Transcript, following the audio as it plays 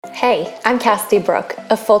Hey, I'm Cassidy Brooke,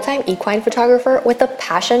 a full-time equine photographer with a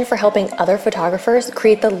passion for helping other photographers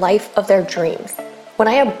create the life of their dreams. When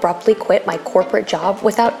I abruptly quit my corporate job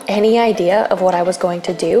without any idea of what I was going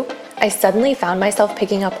to do, I suddenly found myself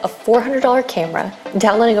picking up a $400 camera,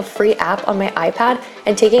 downloading a free app on my iPad,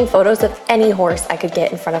 and taking photos of any horse I could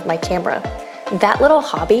get in front of my camera. That little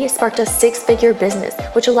hobby sparked a six-figure business,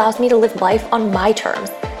 which allows me to live life on my terms.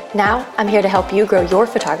 Now, I'm here to help you grow your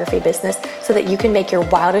photography business so that you can make your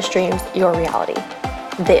wildest dreams your reality.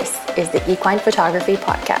 This is the Equine Photography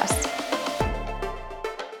Podcast.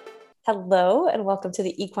 Hello, and welcome to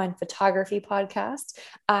the Equine Photography Podcast.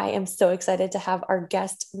 I am so excited to have our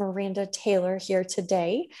guest, Miranda Taylor, here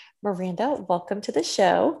today. Miranda, welcome to the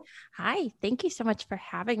show. Hi, thank you so much for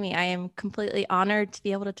having me. I am completely honored to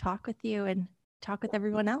be able to talk with you and talk with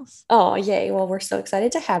everyone else. Oh, yay. Well, we're so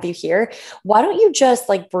excited to have you here. Why don't you just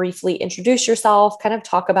briefly introduce yourself, kind of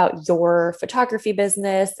talk about your photography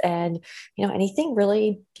business and, anything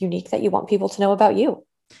really unique that you want people to know about you.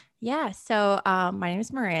 Yeah, so my name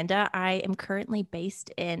is Miranda. I am currently based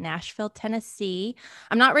in Nashville, Tennessee.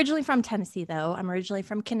 I'm not originally from Tennessee, though. I'm originally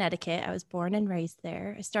from Connecticut. I was born and raised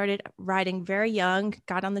there. I started riding very young,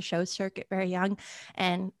 got on the show circuit very young,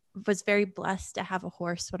 and was very blessed to have a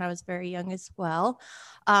horse when I was very young as well.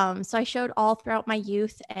 So I showed all throughout my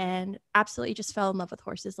youth and absolutely just fell in love with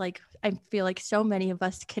horses. Like I feel like so many of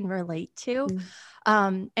us can relate to.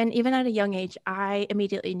 And even at a young age, I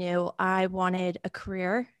immediately knew I wanted a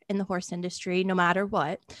career in the horse industry, no matter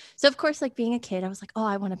what. So of course, like being a kid, I was like, oh,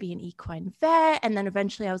 I want to be an equine vet. And then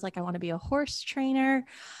eventually I was like, I want to be a horse trainer.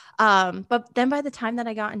 But then by the time that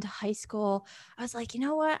I got into high school, I was like, you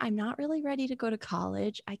know what? I'm not really ready to go to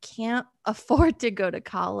college. I can't afford to go to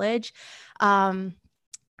college.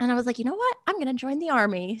 And I was like, you know what? I'm going to join the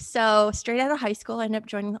Army. So straight out of high school, I ended up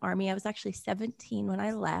joining the Army. I was actually 17 when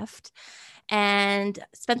I left and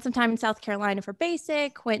spent some time in South Carolina for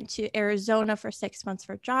basic, went to Arizona for 6 months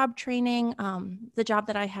for job training. The job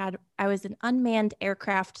that I had, I was an unmanned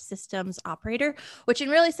aircraft systems operator, which in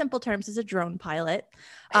really simple terms is a drone pilot.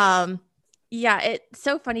 Yeah, it's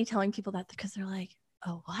so funny telling people that because they're like,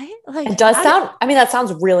 oh, what? It Like, does sound, that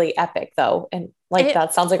sounds really epic though. And it,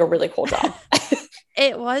 that sounds like a really cool job.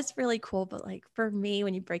 it was really cool. But like for me,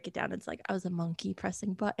 when you break it down, it's like I was a monkey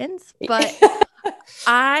pressing buttons. But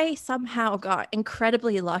I somehow got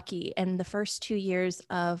incredibly lucky. And the first 2 years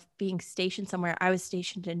of being stationed somewhere, I was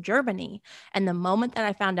stationed in Germany. And the moment that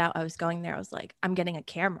I found out I was going there, I was like, I'm getting a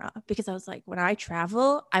camera because I was like, when I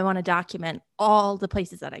travel, I want to document all the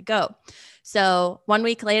places that I go. So 1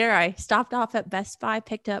 week later, I stopped off at Best Buy,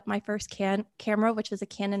 picked up my first camera, which was a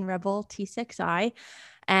Canon Rebel T6i.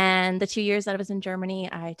 And the 2 years that I was in Germany,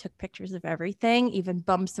 I took pictures of everything, even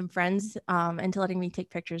bummed some friends into letting me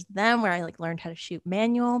take pictures of them where I learned how to shoot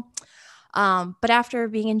manual. But after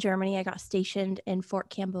being in Germany, I got stationed in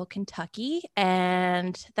Fort Campbell, Kentucky.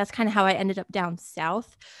 And that's kind of how I ended up down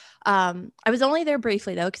south. I was only there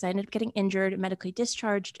briefly, though, because I ended up getting injured, medically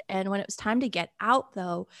discharged. And when it was time to get out,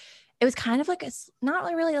 though, it was kind of like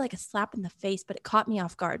not really like a slap in the face, but it caught me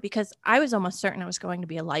off guard because I was almost certain I was going to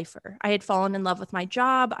be a lifer. I had fallen in love with my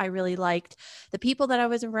job. I really liked the people that I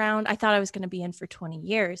was around. I thought I was going to be in for 20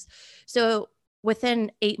 years. So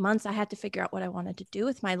within 8 months, I had to figure out what I wanted to do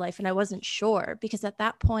with my life. And I wasn't sure because at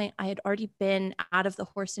that point, I had already been out of the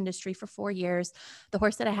horse industry for 4 years. The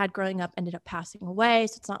horse that I had growing up ended up passing away.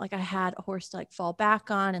 So it's not like I had a horse to fall back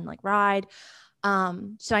on and ride.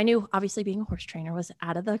 So I knew obviously being a horse trainer was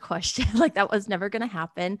out of the question. That was never going to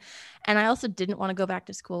happen. And I also didn't want to go back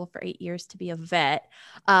to school for 8 years to be a vet.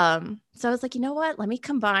 So I was like, you know what? Let me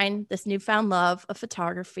combine this newfound love of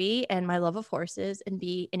photography and my love of horses and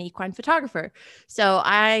be an equine photographer. So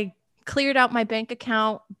I cleared out my bank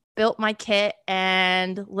account, built my kit,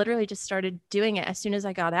 and literally just started doing it as soon as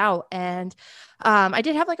I got out. And I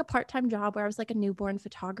did have a part-time job where I was a newborn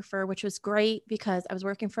photographer, which was great because I was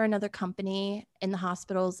working for another company in the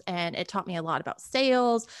hospitals, and it taught me a lot about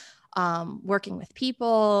sales, working with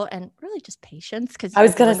people, and really just patience. Because I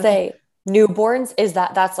was going to say, newborns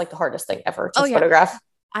that's the hardest thing ever to photograph.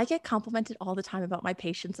 I get complimented all the time about my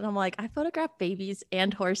patience, and I'm like, I photograph babies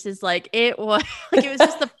and horses. It was it was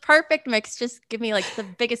just the perfect mix. Just give me the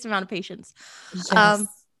biggest amount of patience. Yes.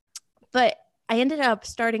 But I ended up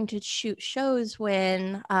starting to shoot shows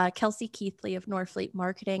when Kelsey Keithley of Norfleet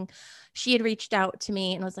Marketing, she had reached out to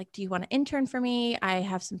me and was like, do you want to intern for me? I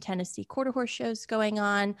have some Tennessee quarter horse shows going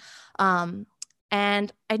on.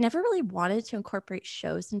 And I never really wanted to incorporate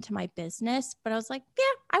shows into my business, but I was like, yeah,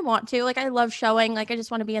 I want to. Like, I love showing. Like, I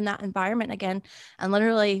just want to be in that environment again. And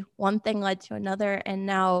literally one thing led to another. And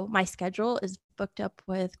now my schedule is booked up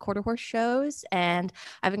with quarter horse shows. And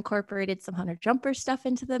I've incorporated some hunter jumper stuff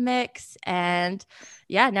into the mix. And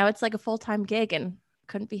yeah, now it's like a full-time gig, and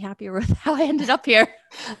couldn't be happier with how I ended up here.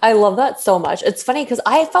 I love that so much. It's funny because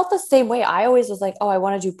I felt the same way. I always was like, oh, I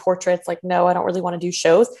want to do portraits. Like, no, I don't really want to do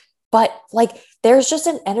shows. But like, there's just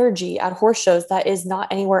an energy at horse shows that is not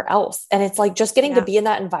anywhere else. And it's like just getting to Yeah. be in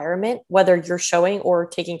that environment, whether you're showing or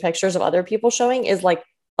taking pictures of other people showing, is like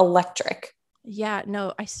electric. Yeah,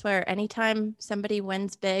 no, I swear, anytime somebody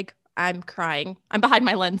wins big, I'm crying. I'm behind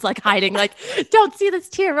my lens, like hiding, like, don't see this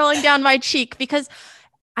tear rolling down my cheek, because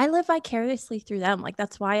I live vicariously through them. Like,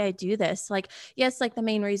 that's why I do this. Like, yes, like the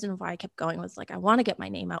main reason why I kept going was like, I want to get my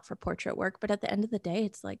name out for portrait work. But at the end of the day,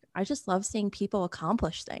 it's like, I just love seeing people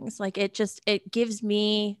accomplish things. Like, it gives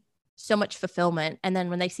me so much fulfillment. And then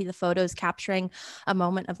when they see the photos capturing a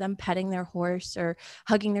moment of them petting their horse or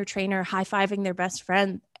hugging their trainer, high-fiving their best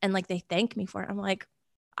friend, and like they thank me for it, I'm like,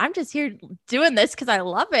 I'm just here doing this because I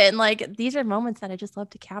love it. And like, these are moments that I just love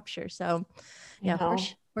to capture. So You yeah, know?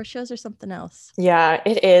 horse shows are something else. Yeah,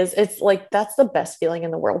 it is. It's like that's the best feeling in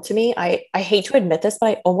the world to me. I hate to admit this, but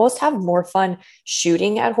I almost have more fun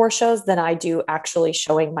shooting at horse shows than I do actually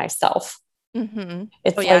showing myself. Mm-hmm. Oh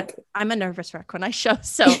It's yeah, like I'm a nervous wreck when I show,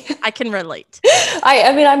 so I can relate.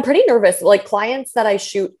 I mean, I'm pretty nervous. Like clients that I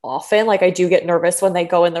shoot often, like I do get nervous when they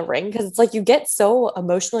go in the ring because it's like you get so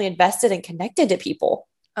emotionally invested and connected to people.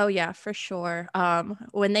 Oh yeah, for sure.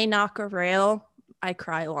 When they knock a rail, I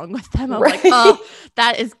cry along with them. I'm like, Right. oh,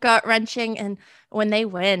 that is gut wrenching. And when they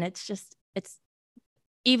win, it's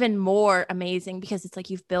even more amazing because it's like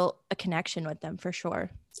you've built a connection with them for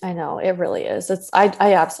sure. I know it really is. I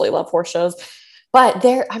absolutely love horse shows. But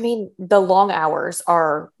I mean, the long hours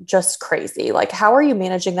are just crazy. Like, how are you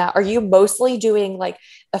managing that? Are you mostly doing like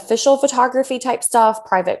official photography type stuff,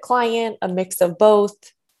 private client, a mix of both?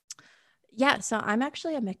 Yeah, so I'm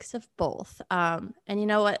actually a mix of both. And you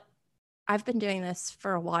know what? I've been doing this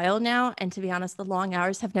for a while now, and to be honest, the long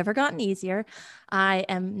hours have never gotten easier. I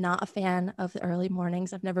am not a fan of the early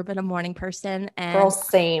mornings. I've never been a morning person, Girl, and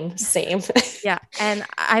same, same. yeah, and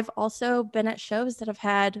I've also been at shows that have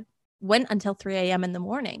had went until 3 a.m. in the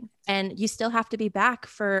morning, and you still have to be back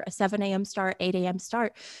for a 7 a.m. start, 8 a.m.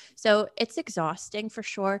 start. So it's exhausting for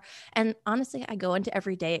sure. And honestly, I go into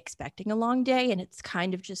every day expecting a long day, and it's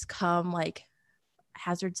kind of just come like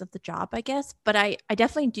hazards of the job, I guess. But I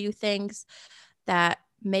definitely do things that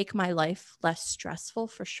make my life less stressful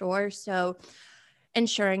for sure. So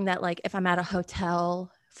ensuring that like if I'm at a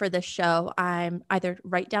hotel for the show, I'm either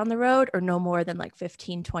right down the road or no more than like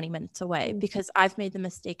 15, 20 minutes away, because I've made the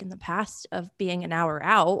mistake in the past of being an hour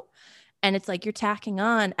out, and it's like you're tacking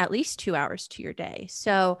on at least 2 hours to your day.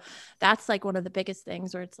 So that's like one of the biggest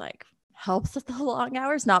things where it's like helps with the long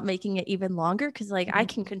hours, not making it even longer, because like I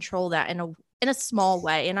can control that in a small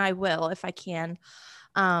way, and I will if I can.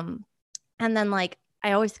 Um, and then like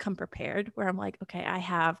I always come prepared where I'm like, okay, I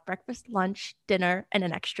have breakfast, lunch, dinner, and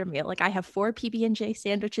an extra meal. Like I have 4 PB&J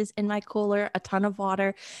sandwiches in my cooler, a ton of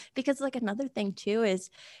water, because like another thing too is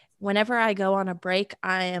whenever I go on a break,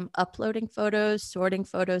 I am uploading photos, sorting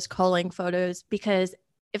photos, culling photos, because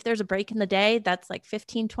if there's a break in the day, that's like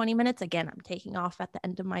 15, 20 minutes. Again, I'm taking off at the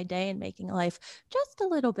end of my day and making life just a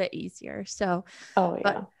little bit easier. So, Oh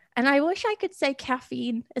but yeah. and I wish I could say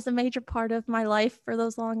caffeine is a major part of my life for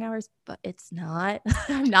those long hours, but it's not.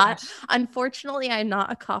 I'm not. Gosh. Unfortunately, I'm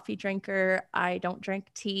not a coffee drinker. I don't drink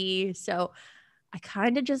tea. So I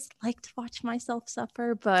kind of just like to watch myself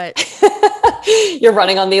suffer. But You're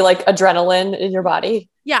running on the like adrenaline in your body.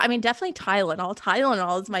 yeah, I mean, definitely Tylenol.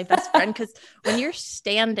 Tylenol is my best friend, because when you're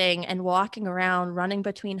standing and walking around, running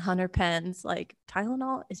between hunter pens, like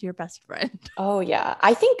Tylenol is your best friend. Oh yeah.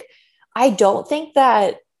 I don't think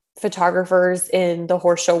that photographers in the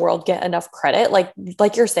horse show world get enough credit. Like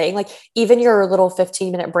you're saying, like even your little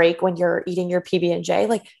 15-minute break when you're eating your PB&J,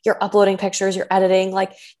 like you're uploading pictures, you're editing,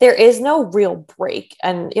 like there is no real break.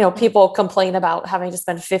 And people complain about having to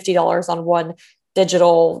spend $50 on one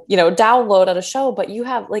digital, download at a show, but you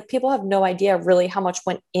have like people have no idea really how much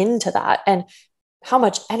went into that and how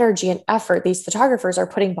much energy and effort these photographers are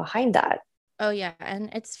putting behind that. Oh yeah,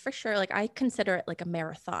 and it's for sure like I consider it like a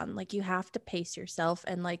marathon. Like you have to pace yourself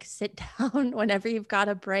and like sit down whenever you've got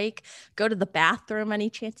a break, go to the bathroom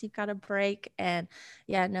any chance you've got a break. And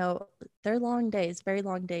yeah, no, they're long days, very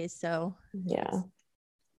long days. So Yeah.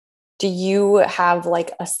 Do you have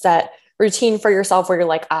like a set routine for yourself where you're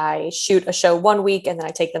like, I shoot a show one week and then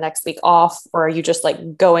I take the next week off? Or are you just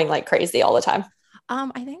like going like crazy all the time?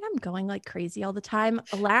 I think I'm going like crazy all the time.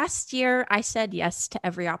 Last year, I said yes to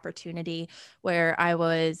every opportunity where I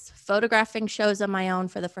was photographing shows on my own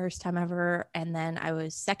for the first time ever. And then I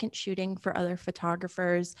was second shooting for other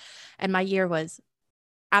photographers. And my year was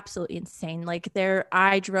absolutely insane. Like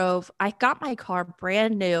I got my car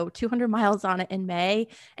brand new, 200 miles on it in May.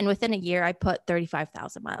 And within a year, I put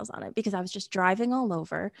 35,000 miles on it because I was just driving all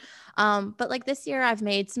over. But like this year, I've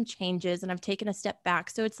made some changes and I've taken a step back.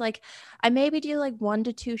 So it's like I maybe do like 1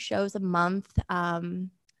 to 2 shows a month. And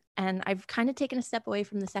I've kind of taken a step away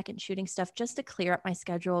from the second shooting stuff just to clear up my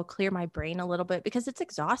schedule, clear my brain a little bit because it's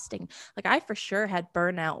exhausting. Like I for sure had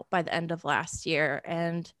burnout by the end of last year.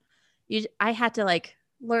 And I had to like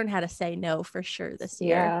learn how to say no for sure this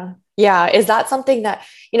year. Yeah. Yeah. Is that something that,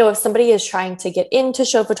 if somebody is trying to get into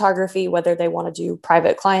show photography, whether they want to do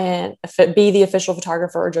private client, if it be the official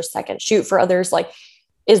photographer or just second shoot for others, like,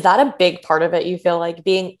 is that a big part of it? You feel like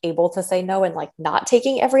being able to say no and like not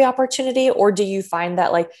taking every opportunity? Or do you find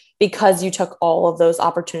that like, because you took all of those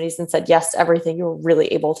opportunities and said yes to everything, you were really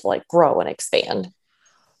able to like grow and expand?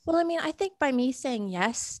 Well, I mean, I think by me saying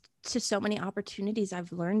yes to so many opportunities,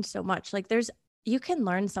 I've learned so much. Like you can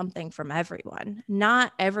learn something from everyone.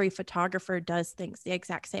 Not every photographer does things the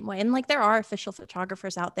exact same way. And like there are official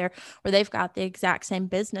photographers out there where they've got the exact same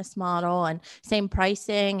business model and same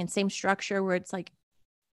pricing and same structure where it's like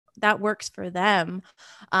that works for them.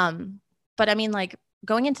 But I mean, like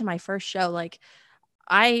going into my first show, like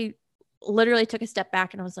I literally took a step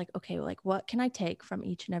back and I was like, okay, like what can I take from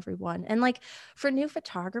each and every one? And like for new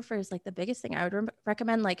photographers, like the biggest thing I would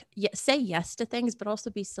recommend, like say yes to things, but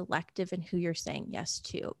also be selective in who you're saying yes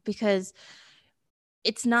to, because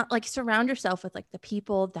it's not like surround yourself with like the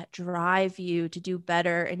people that drive you to do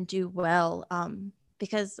better and do well.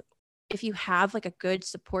 Because if you have like a good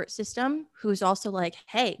support system who's also like,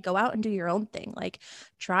 hey, go out and do your own thing, like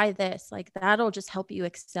try this, like that'll just help you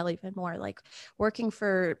excel even more. Like working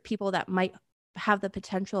for people that might have the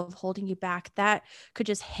potential of holding you back, that could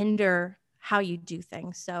just hinder how you do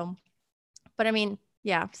things. So, but I mean,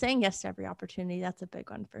 yeah, saying yes to every opportunity, that's a big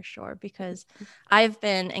one for sure, because I've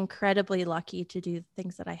been incredibly lucky to do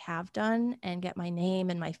things that I have done and get my name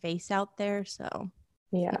and my face out there. So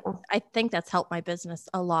Yeah. I think that's helped my business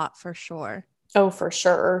a lot for sure. Oh, for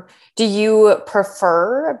sure. Do you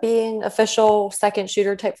prefer being official second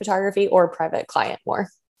shooter type photography or private client more?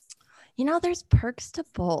 There's perks to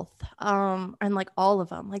both. And like all of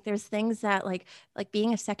them. Like there's things that like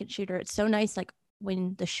being a second shooter, it's so nice. Like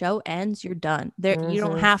when the show ends, you're done. There you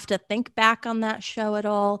don't Mm-hmm. have to think back on that show at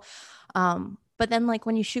all. But then like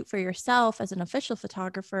when you shoot for yourself as an official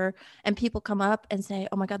photographer and people come up and say,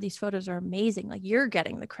 "Oh my God, these photos are amazing." Like you're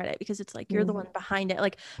getting the credit because it's like you're the one behind it.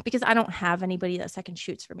 Like because I don't have anybody that second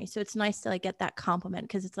shoots for me. So it's nice to like get that compliment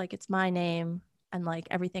because it's like it's my name and like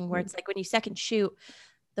everything where it's like when you second shoot,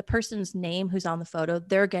 the person's name who's on the photo,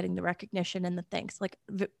 they're getting the recognition and the thanks. Like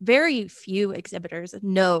very few exhibitors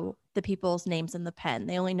know the people's names in the pen.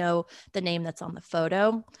 They only know the name that's on the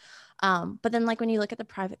photo. But then like when you look at the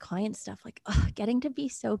private client stuff, like getting to be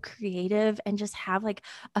so creative and just have like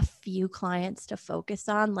a few clients to focus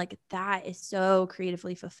on, like that is so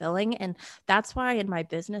creatively fulfilling. And that's why in my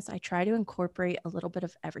business, I try to incorporate a little bit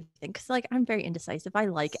of everything. Cause like I'm very indecisive. I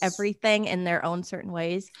like everything in their own certain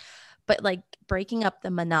ways, but like breaking up the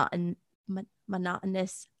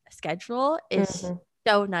monotonous schedule is Mm-hmm.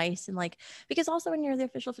 so nice. And like because also when you're the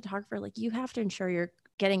official photographer, like you have to ensure you're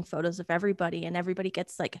getting photos of everybody and everybody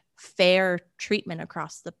gets like fair treatment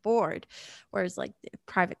across the board, whereas like the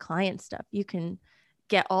private client stuff, you can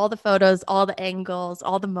get all the photos, all the angles,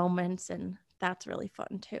 all the moments, and that's really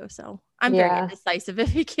fun too. So I'm very Yeah. indecisive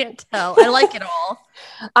if you can't tell. I like it all.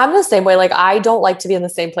 I'm the same way. Like, I don't like to be in the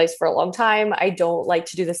same place for a long time. I don't like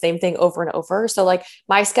to do the same thing over and over. So, like,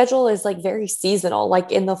 my schedule is like very seasonal.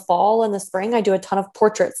 Like, in the fall and the spring, I do a ton of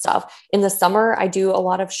portrait stuff. In the summer, I do a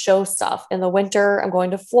lot of show stuff. In the winter, I'm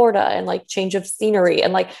going to Florida and like change of scenery.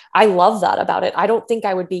 And like, I love that about it. I don't think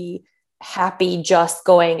I would be happy just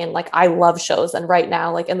going and like I love shows. And right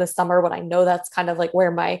now, like in the summer, when I know that's kind of like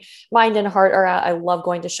where my mind and heart are at, I love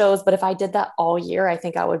going to shows. But if I did that all year, I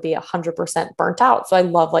think I would be 100% burnt out. So I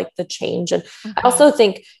love like the change. And I Mhm. also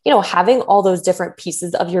think, having all those different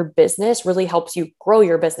pieces of your business really helps you grow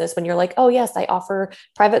your business when you're like, oh, yes, I offer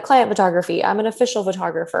private client photography. I'm an official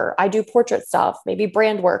photographer. I do portrait stuff, maybe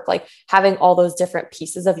brand work. Like having all those different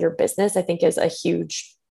pieces of your business, I think is a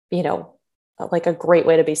huge, like a great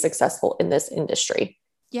way to be successful in this industry.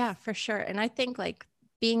 Yeah, for sure. And I think like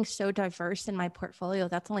being so diverse in my portfolio,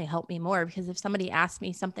 that's only helped me more because if somebody asks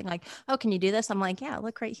me something like, "Oh, can you do this?" I'm like, "Yeah,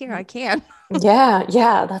 look right here, I can." Yeah,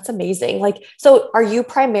 yeah, that's amazing. Like, so are you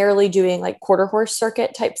primarily doing like quarter horse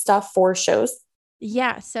circuit type stuff for shows?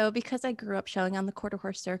 Yeah, so because I grew up showing on the quarter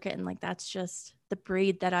horse circuit and like that's just the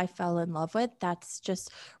breed that I fell in love with, that's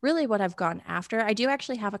just really what I've gone after. I do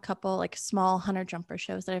actually have a couple like small hunter jumper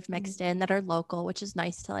shows that I've Mhm. mixed in that are local, which is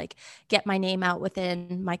nice to like get my name out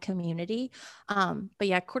within my community. But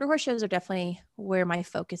yeah, quarter horse shows are definitely where my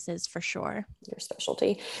focus is for sure. Your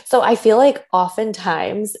specialty. So I feel like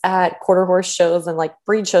oftentimes at quarter horse shows and like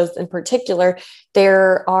breed shows in particular,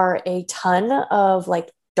 there are a ton of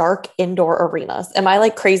like dark indoor arenas. Am I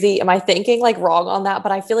like crazy? Am I thinking like wrong on that?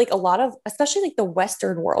 But I feel like a lot of, especially like the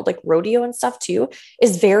Western world, like rodeo and stuff too,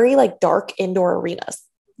 is very like dark indoor arenas.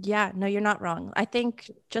 Yeah, no, you're not wrong. I think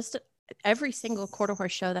just every single quarter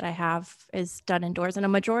horse show that I have is done indoors, and a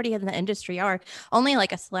majority in the industry are. Only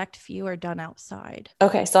like a select few are done outside.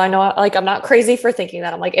 Okay, so I know like I'm not crazy for thinking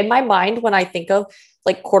that. I'm like in my mind when I think of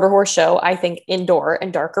like quarter horse show, I think indoor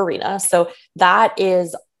and dark arena. So that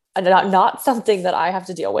is not something that I have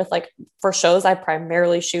to deal with. Like for shows, I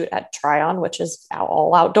primarily shoot at Tryon, which is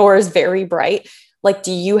all outdoors, very bright. Like,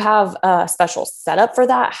 do you have a special setup for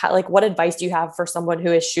that? How, like, what advice do you have for someone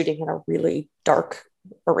who is shooting in a really dark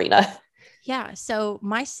arena? Yeah. So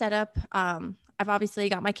my setup, I've obviously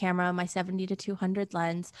got my camera, my 70 to 200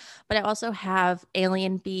 lens, but I also have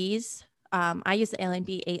Alien Bs. I use the Alien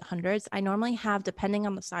B 800s. I normally have, depending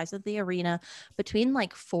on the size of the arena, between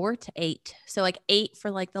like 4 to 8. So like 8 for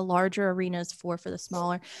like the larger arenas, 4 for the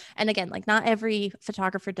smaller. And again, like not every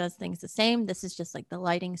photographer does things the same. This is just like the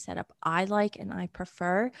lighting setup I like and I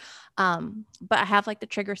prefer. But I have like the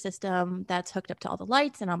trigger system that's hooked up to all the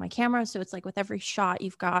lights and on my camera. So it's like with every shot,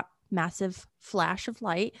 you've got massive flash of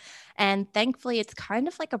light. And thankfully, it's kind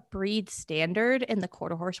of like a breed standard in the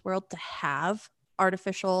quarter horse world to have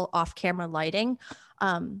artificial off camera lighting.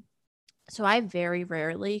 Um, so I very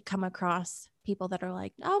rarely come across people that are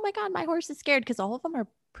like, oh my God, my horse is scared, because all of them are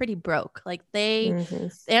pretty broke. Like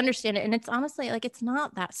Mhm. they understand it. And it's honestly like it's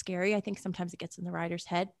not that scary. I think sometimes it gets in the rider's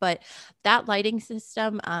head, but that lighting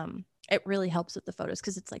system, it really helps with the photos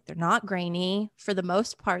because it's like they're not grainy. For the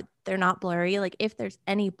most part, they're not blurry. Like if there's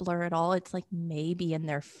any blur at all, it's like maybe in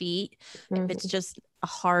their feet if it's Mhm. just a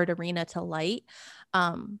hard arena to light.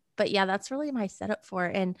 But yeah, that's really my setup for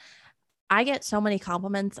it. And I get so many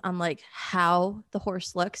compliments on like how the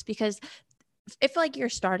horse looks, because if like you're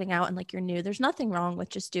starting out and like you're new, there's nothing wrong with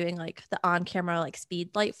just doing like the on camera like speed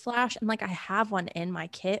light flash. And like I have one in my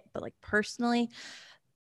kit, but like personally,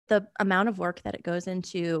 the amount of work that it goes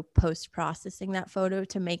into post processing that photo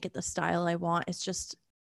to make it the style I want is just,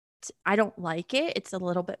 I don't like it. It's a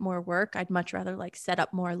little bit more work. I'd much rather like set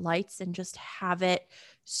up more lights and just have it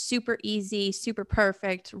super easy, super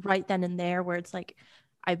perfect right then and there, where it's like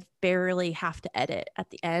I barely have to edit at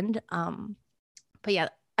the end. But yeah,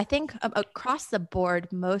 I think across the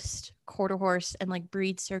board, most quarter horse and like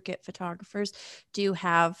breed circuit photographers do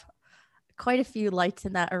have quite a few lights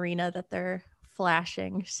in that arena that they're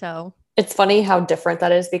flashing. So It's funny how different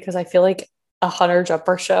that is because I feel like a hunter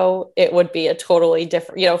jumper show, it would be a totally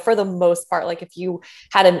different, for the most part. Like if you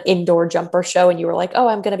had an indoor jumper show and you were like, oh,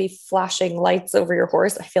 I'm going to be flashing lights over your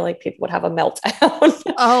horse, I feel like people would have a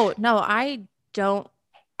meltdown. oh no, I don't.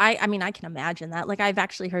 I mean, I can imagine that. Like, I've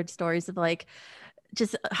actually heard stories of like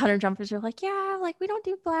just hunter jumpers are like, yeah, like we don't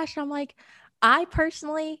do flash. And I'm like, I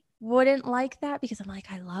personally wouldn't like that because I'm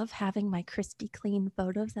like, I love having my crispy clean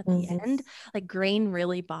photos at the Mhm. end. Like grain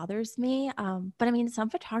really bothers me. But I mean, some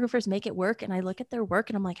photographers make it work, and I look at their work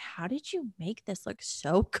and I'm like, how did you make this look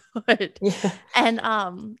so good? Yeah. And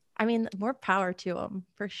I mean, more power to them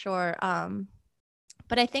for sure.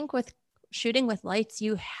 But I think with shooting with lights,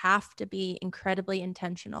 you have to be incredibly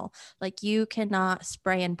intentional. Like you cannot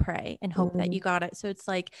spray and pray and hope that you Mhm. got it. So it's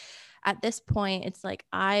like at this point, it's like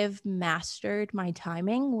I've mastered my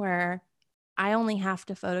timing where I only have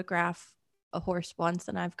to photograph a horse once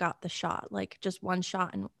and I've got the shot, like just one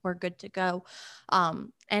shot and we're good to go.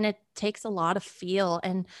 And it takes a lot of feel.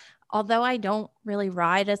 And although I don't really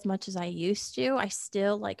ride as much as I used to, I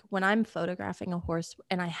still like when I'm photographing a horse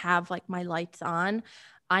and I have like my lights on,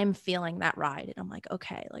 I'm feeling that ride. And I'm like,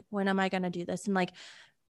 okay, like when am I going to do this? And like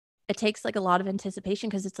it takes like a lot of anticipation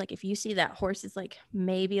because it's like if you see that horse is like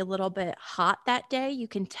maybe a little bit hot that day, you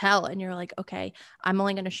can tell and you're like, okay, I'm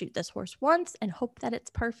only going to shoot this horse once and hope that it's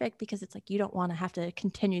perfect, because it's like you don't want to have to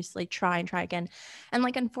continuously try and try again. And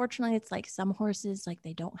like unfortunately, it's like some horses like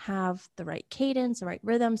they don't have the right cadence, the right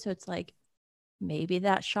rhythm, so it's like maybe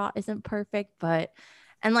that shot isn't perfect, but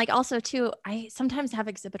and like also too, I sometimes have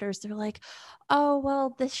exhibitors, they're like, oh,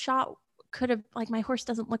 well, this shot could have like my horse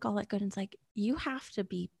doesn't look all that good. And it's like you have to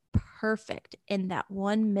be perfect in that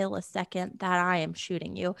 1 millisecond that I am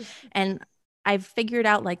shooting you. And I've figured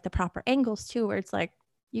out like the proper angles too, where it's like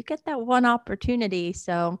you get that one opportunity.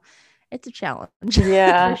 So it's a challenge for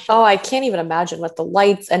Yeah. Oh, sure. I can't even imagine with the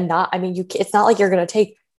lights and not, I mean, it's not like you're going to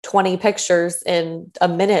take 20 pictures in a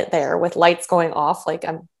minute there with lights going off. Like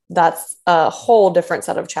that's a whole different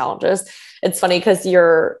set of challenges. It's funny because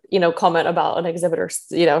comment about an exhibitor,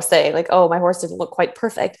 saying like, oh, my horse didn't look quite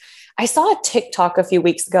perfect. I saw a TikTok a few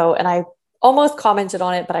weeks ago and I almost commented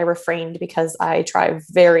on it, but I refrained because I try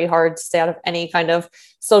very hard to stay out of any kind of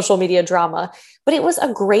social media drama. But it was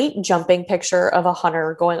a great jumping picture of a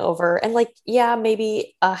hunter going over, and like, yeah,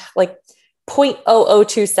 maybe like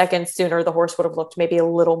 0.002 seconds sooner the horse would have looked maybe a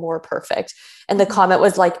little more perfect. And the Mhm. comment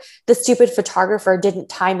was like, the stupid photographer didn't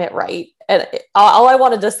time it right. And all I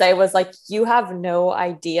wanted to say was like, you have no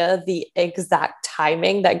idea the exact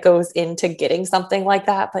timing that goes into getting something like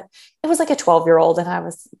that. But it was like a 12-year-old, and I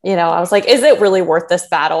was like, is it really worth this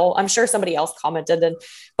battle? I'm sure somebody else commented,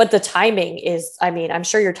 but the timing is, I mean, I'm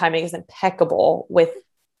sure your timing is impeccable with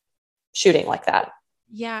shooting like that.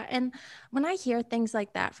 Yeah. And when I hear things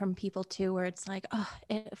like that from people too, where it's like, oh,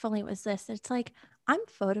 if only it was this, it's like, I'm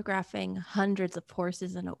photographing hundreds of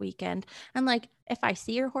horses in a weekend. And like, if I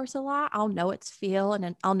see your horse a lot, I'll know its feel and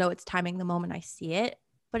then I'll know its timing the moment I see it.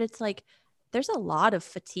 But it's like, there's a lot of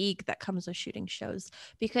fatigue that comes with shooting shows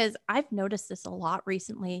because I've noticed this a lot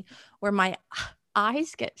recently where my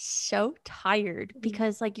eyes get so tired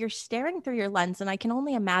because like you're staring through your lens and I can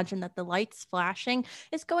only imagine that the lights flashing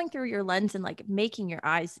is going through your lens and like making your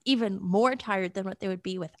eyes even more tired than what they would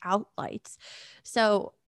be without lights.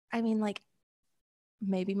 So, I mean, like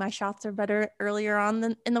maybe my shots are better earlier on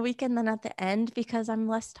than in the weekend than at the end because I'm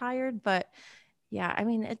less tired. But yeah, I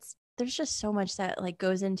mean, there's just so much that like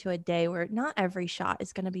goes into a day where not every shot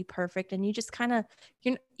is going to be perfect, and you just kind of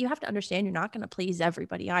you have to understand you're not going to please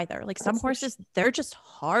everybody either. Like some That's for sure. horses, they're just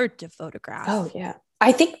hard to Oh photograph. yeah.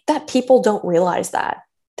 I think that people don't realize that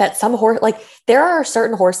some horse, like there are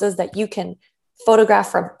certain horses that you can photograph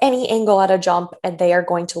from any angle at a jump and they are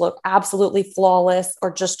going to look absolutely flawless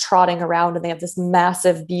or just trotting around and they have this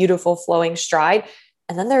massive, beautiful flowing stride.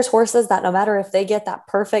 And then there's horses that no matter if they get that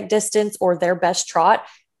perfect distance or their best trot,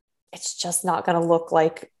 it's just not going to look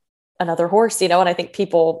like another horse, and I think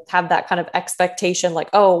people have that kind of expectation like,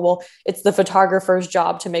 oh, well, it's the photographer's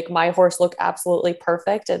job to make my horse look absolutely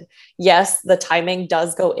perfect. And yes, the timing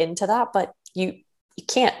does go into that, but you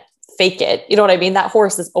can't fake it. You know what I mean? That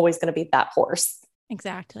horse is always going to be that horse.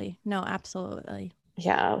 Exactly. No, absolutely.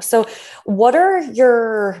 Yeah. So what are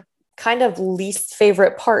your kind of least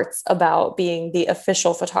favorite parts about being the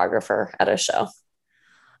official photographer at a show?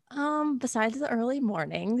 Besides the early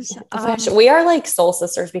mornings, Oh my gosh, we are like soul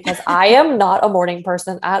sisters because I am not a morning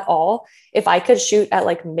person at all. If I could shoot at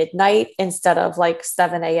like midnight instead of like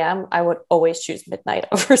 7 a.m., I would always choose midnight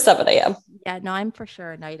over 7 a.m. yeah, no, I'm for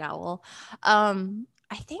sure a night owl.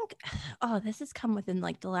 I think, oh, this has come within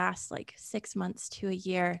like the last like 6 months to a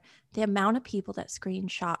year, the amount of people that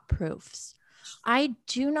screenshot proofs. I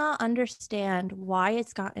do not understand why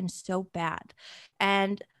it's gotten so bad.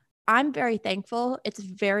 And I'm very thankful. It's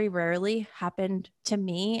very rarely happened to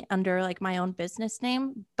me under like my own business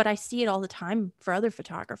name, but I see it all the time for other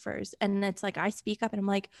photographers. And it's like I speak up and I'm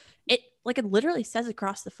like, it literally says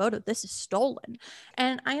across the photo, this is stolen.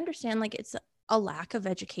 And I understand like it's a lack of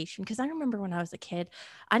education because I remember when I was a kid,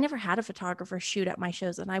 I never had a photographer shoot at my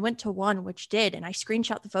shows, and I went to one which did, and I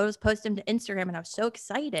screenshot the photos, posted them to Instagram, and I was so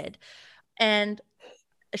excited. And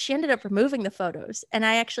she ended up removing the photos, and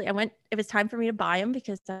I went, it was time for me to buy them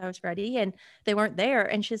because I was ready and they weren't there,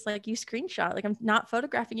 and she's like, you screenshot, like I'm not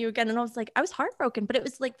photographing you again. And I was like, I was heartbroken, but it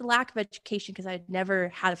was like the lack of education because I had never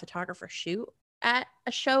had a photographer shoot at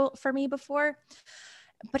a show for me before.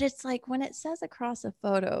 But it's like when it says across a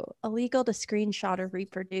photo, illegal to screenshot or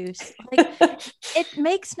reproduce, like it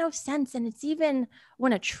makes no sense. And it's even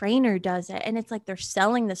when a trainer does it and it's like they're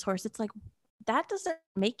selling this horse, it's like that doesn't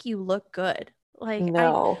make you look good. Like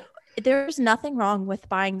No. there's nothing wrong with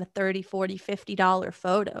buying the 30, 40, $50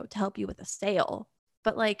 photo to help you with a sale.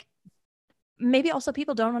 But like maybe also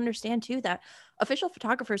people don't understand too that official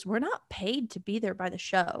photographers, we're not paid to be there by the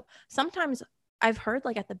show. Sometimes I've heard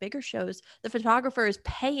like at the bigger shows, the photographer is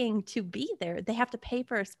paying to be there. They have to pay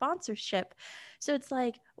for a sponsorship. So it's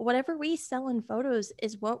like whatever we sell in photos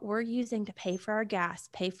is what we're using to pay for our gas,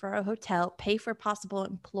 pay for our hotel, pay for possible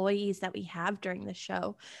employees that we have during the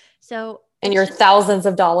show. So And it's your just, thousands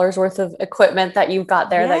of dollars worth of equipment that you've got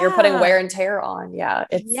there that you're putting yeah. wear and tear on. Yeah,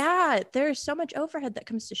 Yeah, there's so much overhead that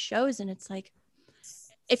comes to shows, and it's like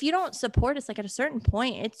if you don't support us, like at a certain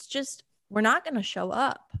point, it's just we're not going to show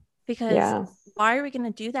up because yeah. why are we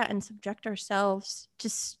going to do that and subject ourselves to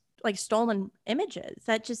like stolen images?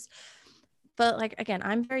 That just but like, again,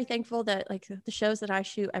 I'm very thankful that like the shows that I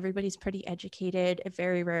shoot, everybody's pretty educated. It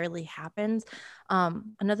very rarely happens.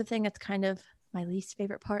 Another thing that's kind of my least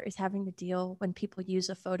favorite part is having to deal when people use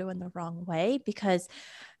a photo in the wrong way, because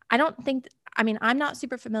I don't think, I mean, I'm not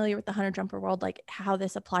super familiar with the hunter jumper world, like how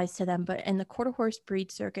this applies to them, but in the quarter horse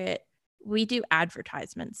breed circuit, we do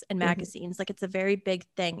advertisements in magazines. Like it's a very big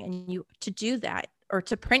thing. And you, to do that or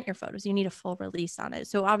to print your photos, you need a full release on it.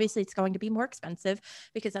 So obviously it's going to be more expensive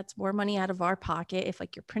because that's more money out of our pocket if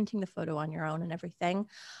like you're printing the photo on your own and everything.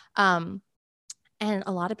 And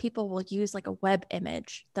a lot of people will use like a web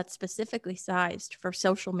image that's specifically sized for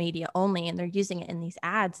social media only, and they're using it in these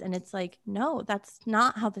ads. And it's like, no, that's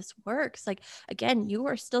not how this works. Like, again, you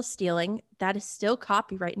are still stealing. That is still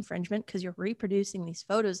copyright infringement because you're reproducing these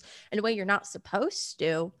photos in a way you're not supposed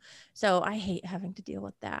to. So I hate having to deal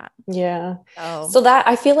with that. Yeah. So So that,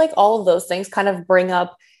 I feel like all of those things kind of bring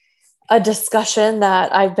up a discussion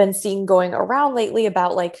that I've been seeing going around lately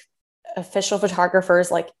about like official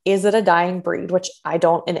photographers, like, is it a dying breed, which I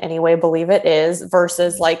don't in any way believe it is,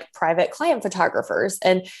 versus like private client photographers.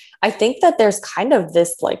 And I think that there's kind of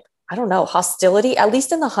this, like, I don't know, hostility, at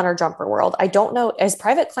least in the hunter jumper world. I don't know, is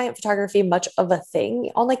private client photography much of a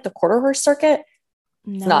thing on like the quarter horse circuit?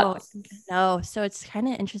 It's no, not. no. So it's kind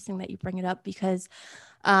of interesting that you bring it up because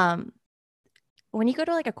um, when you go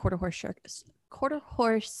to like a quarter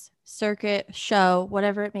horse circuit show,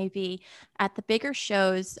 whatever it may be, at the bigger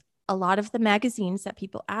shows, a lot of the magazines that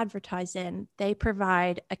people advertise in, they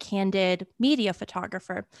provide a candid media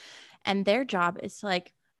photographer. And their job is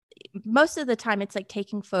like, most of the time it's like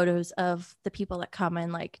taking photos of the people that come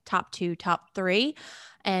in like top 2, top 3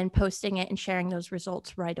 and posting it and sharing those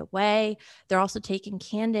results right away. They're also taking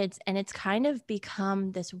candids, and it's kind of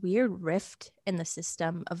become this weird rift in the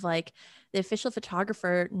system of like the official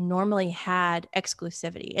photographer normally had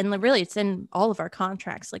exclusivity, and really it's in all of our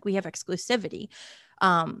contracts. Like we have exclusivity.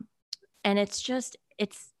 And it's just,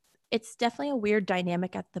 it's definitely a weird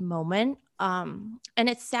dynamic at the moment. And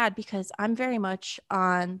it's sad because I'm very much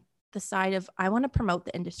on the side of I want to promote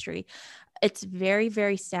the industry. It's very,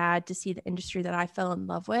 very sad to see the industry that I fell in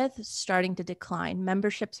love with starting to decline.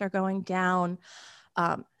 Memberships are going down.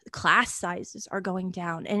 Class sizes are going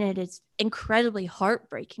down. And it is incredibly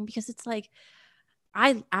heartbreaking because it's like,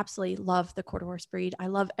 I absolutely love the quarter horse breed. I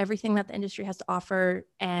love everything that the industry has to offer.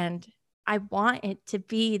 And I want it to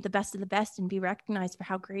be the best of the best and be recognized for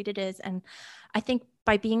how great it is. And I think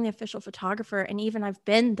by being the official photographer, and even I've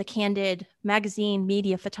been the candid magazine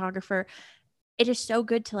media photographer, it is so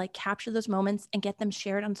good to like capture those moments and get them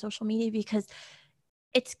shared on social media because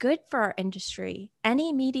it's good for our industry.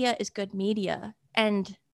 Any media is good media.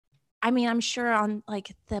 And I mean, I'm sure on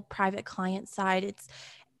like the private client side,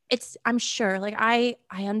 I'm sure like I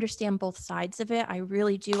understand both sides of it. I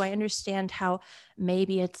really do. I understand how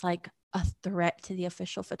maybe it's like a threat to the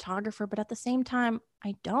official photographer, but at the same time,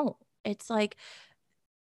 I don't. It's like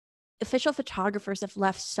official photographers have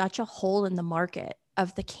left such a hole in the market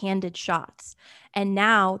of the candid shots. And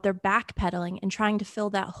now they're backpedaling and trying to fill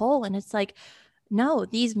that hole. And it's like, no,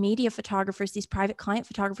 these media photographers, these private client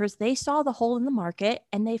photographers, they saw the hole in the market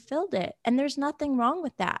and they filled it. And there's nothing wrong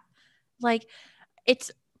with that. Like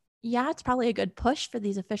it's, yeah, it's probably a good push for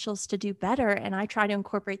these officials to do better. And I try to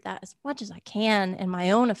incorporate that as much as I can in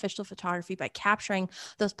my own official photography by capturing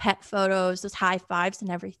those pet photos, those high fives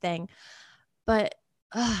and everything. But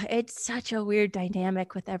it's such a weird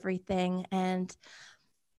dynamic with everything. And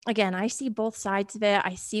again, I see both sides of it.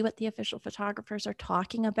 I see what the official photographers are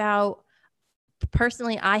talking about.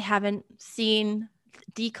 Personally, I haven't seen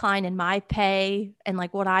decline in my pay and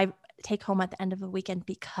like what I take home at the end of the weekend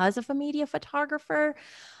because of a media photographer.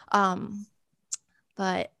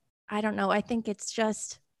 But I don't know. I think it's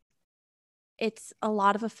a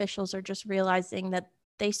lot of officials are just realizing that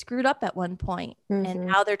they screwed up at one point and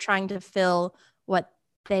now they're trying to fill what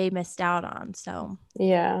they missed out on. So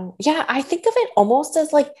Yeah. Yeah. I think of it almost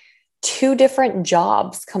as like two different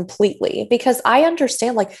jobs completely, because I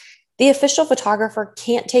understand like the official photographer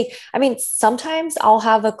can't take, I mean, sometimes I'll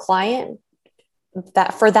have a client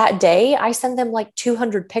that for that day, I send them like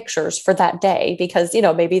 200 pictures for that day because, you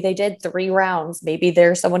know, maybe they did 3 rounds. Maybe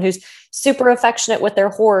they're someone who's super affectionate with their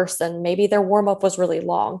horse and maybe their warm up was really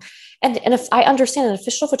long. And if I understand an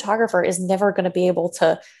official photographer is never going to be able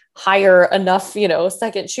to hire enough, you know,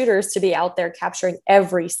 second shooters to be out there capturing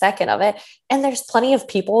every second of it. And there's plenty of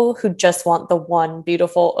people who just want the one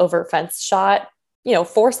beautiful over fence shot, you know,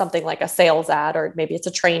 for something like a sales ad, or maybe it's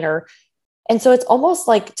a trainer. And so it's almost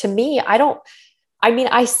like, to me, I mean,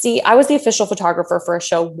 I was the official photographer for a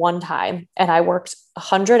show one time and I worked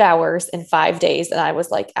 100 hours in 5 days and I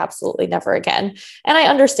was like, absolutely never again. And I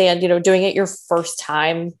understand, doing it your first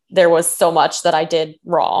time, there was so much that I did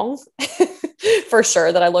wrong for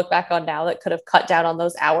sure that I look back on now that could have cut down on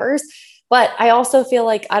those hours. But I also feel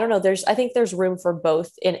like, I don't know, I think there's room for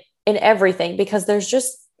both in everything because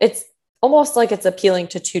it's almost like it's appealing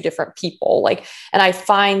to two different people. Like, and I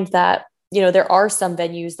find that there are some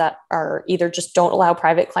venues that are either just don't allow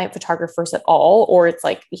private client photographers at all, or it's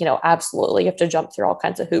like, absolutely you have to jump through all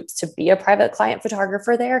kinds of hoops to be a private client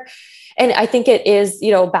photographer there. And I think it is,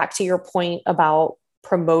 back to your point about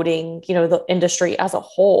promoting, the industry as a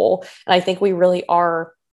whole. And I think we really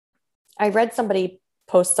are. I read somebody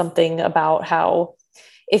post something about how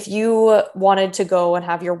if you wanted to go and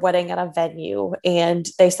have your wedding at a venue and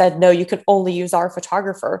they said, no, you can only use our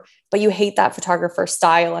photographer, but you hate that photographer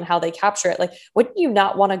style and how they capture it, like, wouldn't you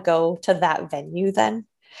not want to go to that venue then?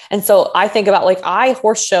 And so I think about like, I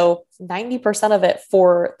horse show 90% of it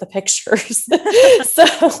for the pictures.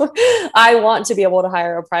 So I want to be able to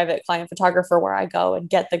hire a private client photographer where I go and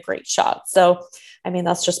get the great shots. So I mean,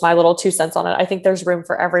 that's just my little 2 cents on it. I think there's room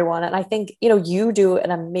for everyone. And I think, you do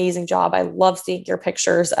an amazing job. I love seeing your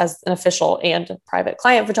pictures as an official and private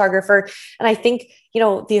client photographer. And I think,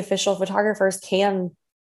 the official photographers can,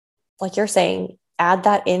 like you're saying, add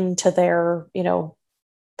that into their,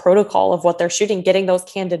 protocol of what they're shooting, getting those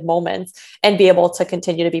candid moments and be able to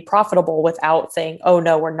continue to be profitable without saying, oh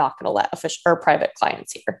no, we're not going to let official or private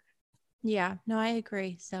clients here. Yeah, no, I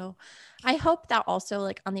agree. So I hope that also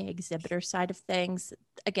like on the exhibitor side of things,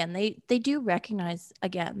 again, they do recognize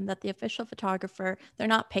again that the official photographer, they're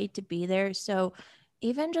not paid to be there. So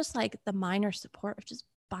even just like the minor support of just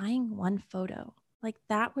buying one photo, like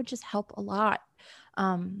that would just help a lot.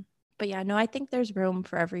 But yeah, no, I think there's room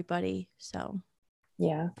for everybody. So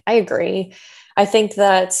yeah, I agree. I think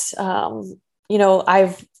that,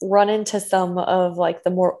 I've run into some of like the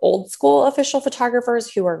more old school official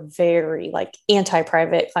photographers who are very like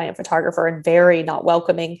anti-private client photographer and very not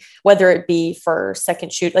welcoming, whether it be for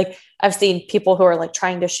second shoot. Like I've seen people who are like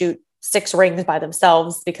trying to shoot 6 rings by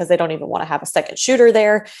themselves because they don't even want to have a second shooter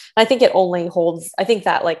there. And I think it only holds, I think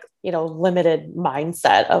that like, limited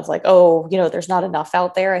mindset of like, oh, there's not enough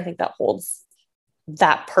out there. I think that holds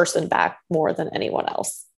that person back more than anyone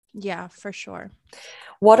else. yeah, for sure.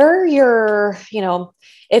 What are your,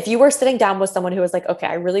 if you were sitting down with someone who was like, okay,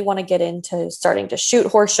 I really want to get into starting to shoot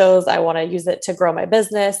horse shows, I want to use it to grow my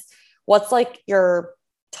business. What's like your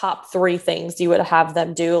top 3 things you would have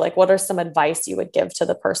them do? Like, what are some advice you would give to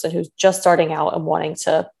the person who's just starting out and wanting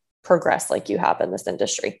to progress like you have in this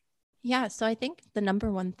industry? Yeah, so I think the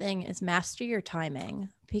number one thing is master your timing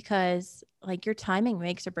because like your timing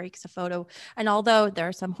makes or breaks a photo. And although there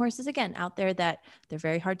are some horses again out there that they're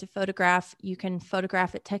very hard to photograph, you can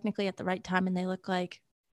photograph it technically at the right time and they look like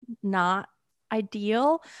not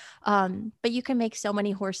ideal. But you can make so many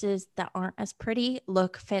horses that aren't as pretty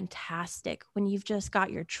look fantastic when you've just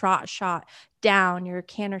got your trot shot down, your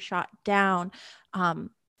canter shot down, and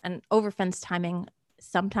over fence timing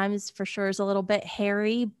sometimes for sure is a little bit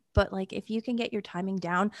hairy, but like if you can get your timing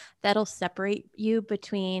down, that'll separate you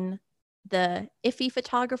between the iffy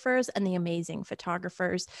photographers and the amazing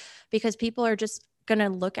photographers because people are just going to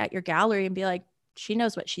look at your gallery and be like, she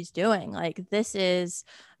knows what she's doing. Like, this is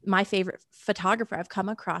my favorite photographer I've come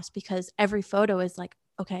across because every photo is like,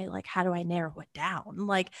 okay, like, how do I narrow it down?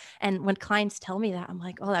 Like, and when clients tell me that, I'm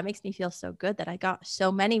like, oh, that makes me feel so good that I got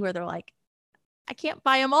so many where they're like, I can't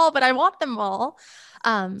buy them all, but I want them all.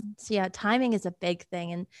 So yeah, timing is a big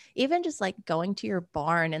thing. And even just like going to your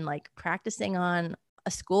barn and like practicing on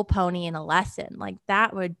a school pony in a lesson, like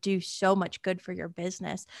that would do so much good for your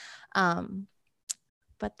business.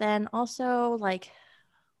 But then also like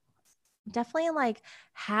definitely like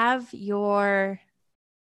have your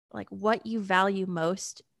like what you value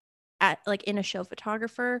most at like in a show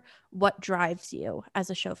photographer, what drives you as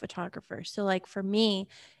a show photographer. So like for me,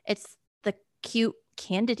 it's the cute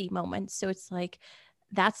candidity moments. So it's like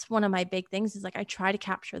that's one of my big things is like I try to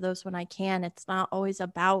capture those when I can. It's not always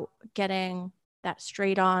about getting that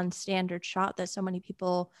straight on standard shot that so many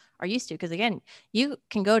people are used to. Because again, you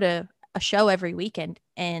can go to a show every weekend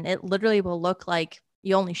and it literally will look like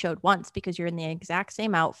you only showed once because you're in the exact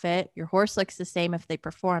same outfit. Your horse looks the same if they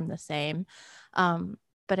perform the same.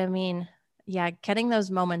 But I mean, yeah, getting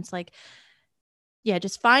those moments like, yeah,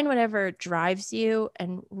 just find whatever drives you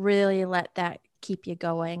and really let that keep you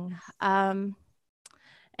going. And,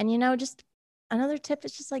 just another tip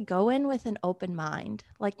is just like go in with an open mind.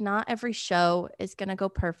 Like, not every show is going to go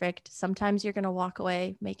perfect. Sometimes you're going to walk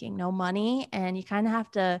away making no money and you kind of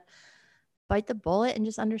have to bite the bullet and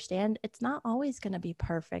just understand it's not always going to be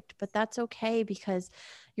perfect, but that's okay because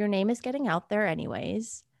your name is getting out there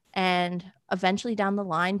anyways. And eventually down the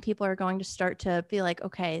line, people are going to start to be like,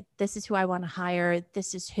 okay, this is who I want to hire.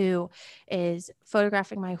 This is who is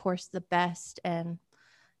photographing my horse the best. And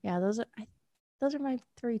yeah, those are my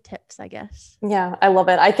 3 tips, I guess. Yeah, I love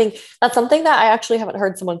it. I think that's something that I actually haven't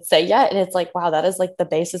heard someone say yet. And it's like, wow, that is like the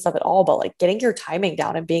basis of it all. But like getting your timing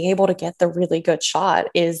down and being able to get the really good shot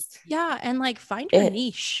is Yeah, and like find your it.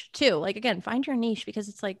 niche too. Like again, find your niche because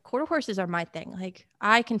it's like quarter horses are my thing. Like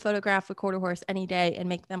I can photograph a quarter horse any day and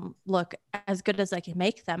make them look as good as I can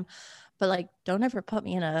make them. But like don't ever put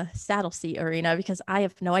me in a saddle seat arena because I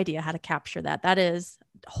have no idea how to capture that. That is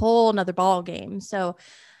a whole nother ball game. So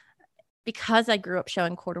because I grew up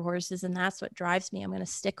showing quarter horses and that's what drives me, I'm going to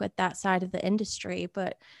stick with that side of the industry.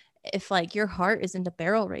 But if like your heart is into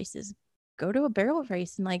barrel races, go to a barrel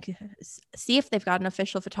race and like see if they've got an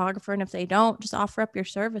official photographer. And if they don't, just offer up your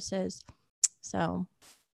services. So,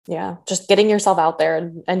 Yeah, just getting yourself out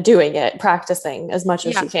there and doing it, practicing as much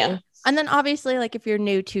as yeah. you can. And then obviously, like if you're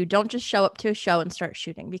new to, don't just show up to a show and start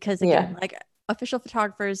shooting because again, Yeah. like official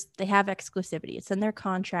photographers, they have exclusivity. It's in their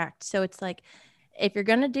contract. So it's like, if you're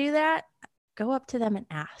going to do that, go up to them and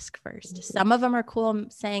ask first. Some of them are cool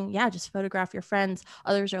saying, yeah, just photograph your friends.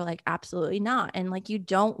 Others are like, absolutely not. And like, you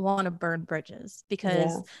don't want to burn bridges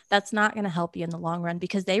because Yeah. that's not going to help you in the long run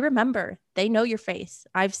because they remember, they know your face.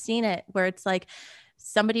 I've seen it where it's like,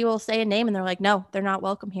 somebody will say a name and they're like, no, they're not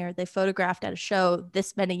welcome here. They photographed at a show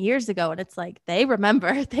this many years ago. And it's like, they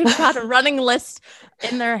remember, they've got a running list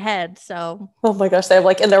in their head. So, Oh my gosh, they have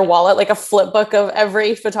like in their wallet, like a flip book of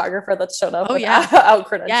every photographer that's showed up oh with yeah. out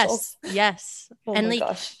credentials. Yes. Oh And my like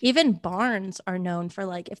gosh. even barns are known for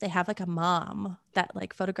like if they have like a mom that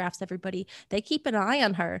like photographs everybody, they keep an eye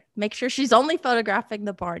on her, make sure she's only photographing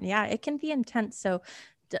the barn. Yeah, it can be intense. So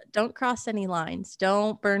don't cross any lines.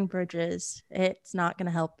 Don't burn bridges. It's not going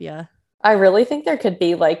to help you. I really think there could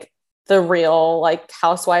be like the real like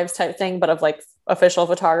housewives type thing, but of like official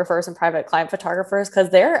photographers and private client photographers. Cause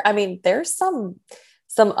I mean, there's some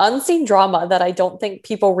unseen drama that I don't think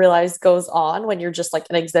people realize goes on when you're just like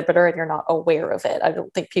an exhibitor and you're not aware of it. I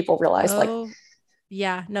don't think people realize like, Oh,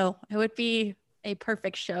 yeah, no, it would be a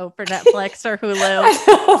perfect show for Netflix or Hulu. I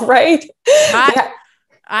know, right? I Yeah.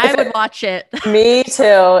 I would watch it. Me too.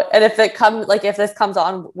 And if it comes, like if this comes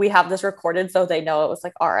on, we have this recorded so they know it was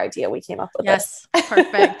like our idea. We came up with Yes, this.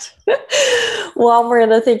 perfect. Well,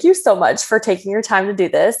 Miranda, thank you so much for taking your time to do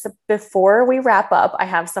this. Before we wrap up, I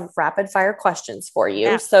have some rapid fire questions for you.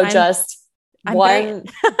 Yeah, So just I'm very one,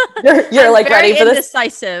 you're I'm like ready very for this.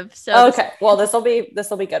 indecisive. So Okay. Well, this will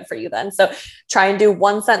be good for you then. So try and do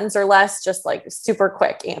one sentence or less, just like super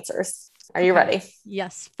quick answers. Are you okay. ready?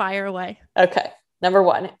 Yes, fire away. Okay. Number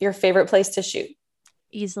one, your favorite place to shoot.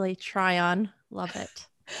 Easily try on. Love it.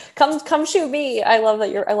 Come shoot me. I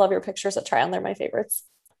love your pictures at Try On. They're my favorites.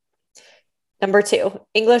 Number two,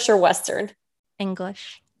 English or Western.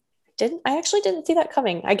 English. I actually didn't see that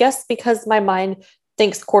coming. I guess because my mind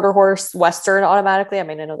thinks quarter horse Western automatically. I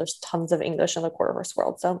mean, I know there's tons of English in the quarter horse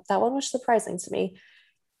world. So that one was surprising to me.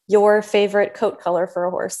 Your favorite coat color for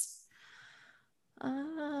a horse.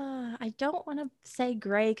 I don't want to say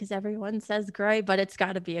gray because everyone says gray, but it's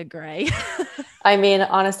got to be a gray. I mean,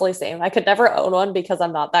 honestly, same. I could never own one because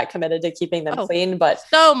I'm not that committed to keeping them Oh, clean, but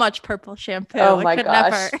so much purple shampoo. oh I my could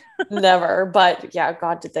gosh, never. never. But yeah,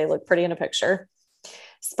 God, did they look pretty in a picture.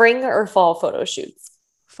 Spring or fall photo shoots,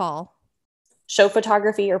 Fall. show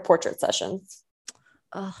photography or portrait sessions.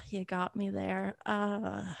 Oh, you got me there.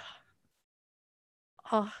 Oh,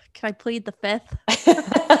 can I plead the fifth?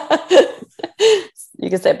 You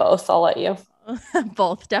can say both. I'll let you.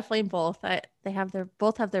 Both, definitely both. They have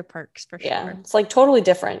both have their perks for Yeah, sure. it's like totally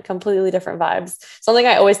different, completely different vibes. Something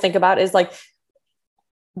I always think about is like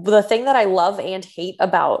the thing that I love and hate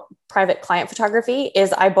about private client photography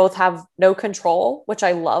is I both have no control, which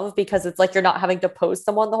I love because it's like you're not having to pose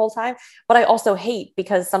someone the whole time. But I also hate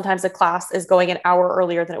because sometimes a class is going an hour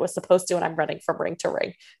earlier than it was supposed to, and I'm running from ring to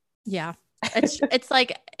ring. Yeah. It's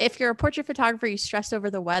like if you're a portrait photographer, you stress over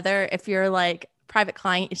the weather. If you're like private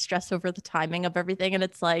client, you stress over the timing of everything. And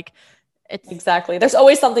it's like it's Exactly. There's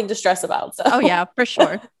always something to stress about. So oh yeah, for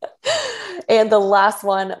sure. and the last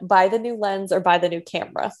one, buy the new lens or buy the new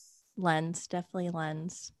camera. Lens, definitely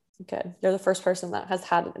lens. Good. You're the first person that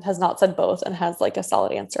has not said both and has like a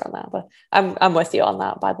solid answer on that. But I'm with you on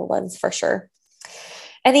that. Buy the lens for sure.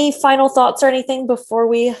 Any final thoughts or anything before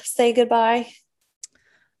we say goodbye?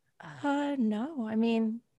 No. I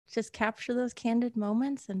mean, just capture those candid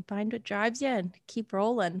moments and find what drives you and keep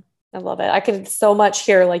rolling. I love it. I could so much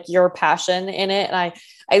hear like your passion in it. And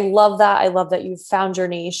I love that. I love that you've found your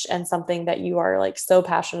niche and something that you are like so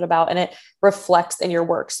passionate about, and it reflects in your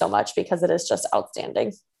work so much because it is just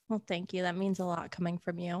outstanding. Well, thank you. That means a lot coming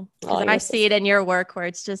from you, Oh, because I see it in your work where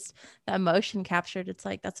it's just the emotion captured. It's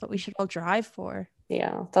like, that's what we should all drive for.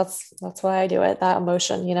 Yeah, that's why I do it. That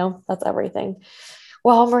emotion, that's everything.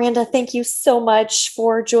 Well, Miranda, thank you so much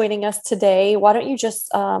for joining us today. Why don't you just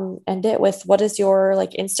end it with, what is your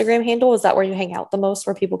like Instagram handle? Is that where you hang out the most,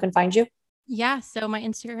 where people can find you? Yeah. So my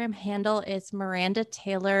Instagram handle is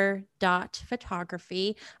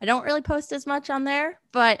mirandataylor.photography. I don't really post as much on there,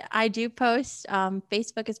 but I do post.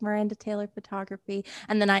 Facebook is Miranda Taylor Photography.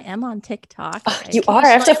 And then I am on TikTok. Oh, you are. I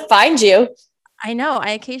have to find you. I know. I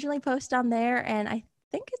occasionally post on there, and I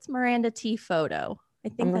think it's Miranda T Photo. I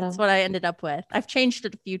think that's what I ended up with. I've changed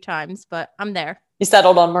it a few times, but I'm there. You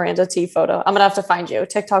settled on Miranda T Photo. I'm going to have to find you.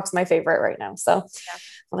 TikTok's my favorite right now. So yeah.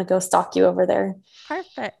 I'm going to go stalk you over there.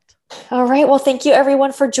 Perfect. All right. Well, thank you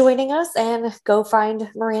everyone for joining us, and go find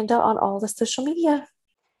Miranda on all the social media.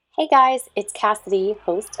 Hey guys, it's Cassidy,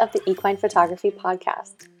 host of the Equine Photography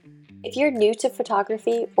Podcast. If you're new to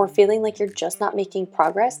photography or feeling like you're just not making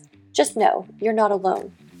progress, just know you're not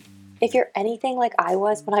alone. If you're anything like I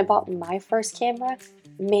was when I bought my first camera,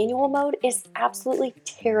 manual mode is absolutely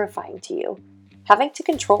terrifying to you. Having to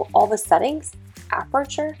control all the settings,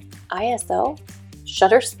 aperture, ISO,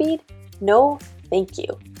 shutter speed, no thank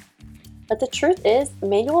you. But the truth is,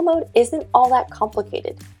 manual mode isn't all that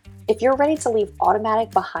complicated. If you're ready to leave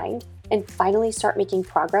automatic behind and finally start making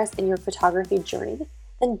progress in your photography journey,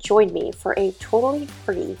 then join me for a totally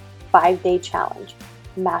free 5-day challenge,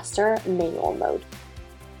 Master Manual Mode.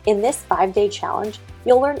 In this 5-day challenge,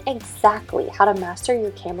 you'll learn exactly how to master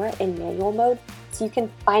your camera in manual mode so you can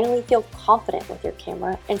finally feel confident with your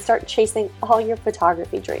camera and start chasing all your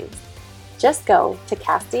photography dreams. Just go to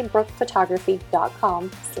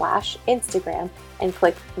CassidyBrookPhotography.com/Instagram and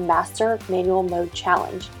click Master Manual Mode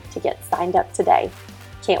Challenge to get signed up today.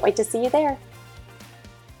 Can't wait to see you there.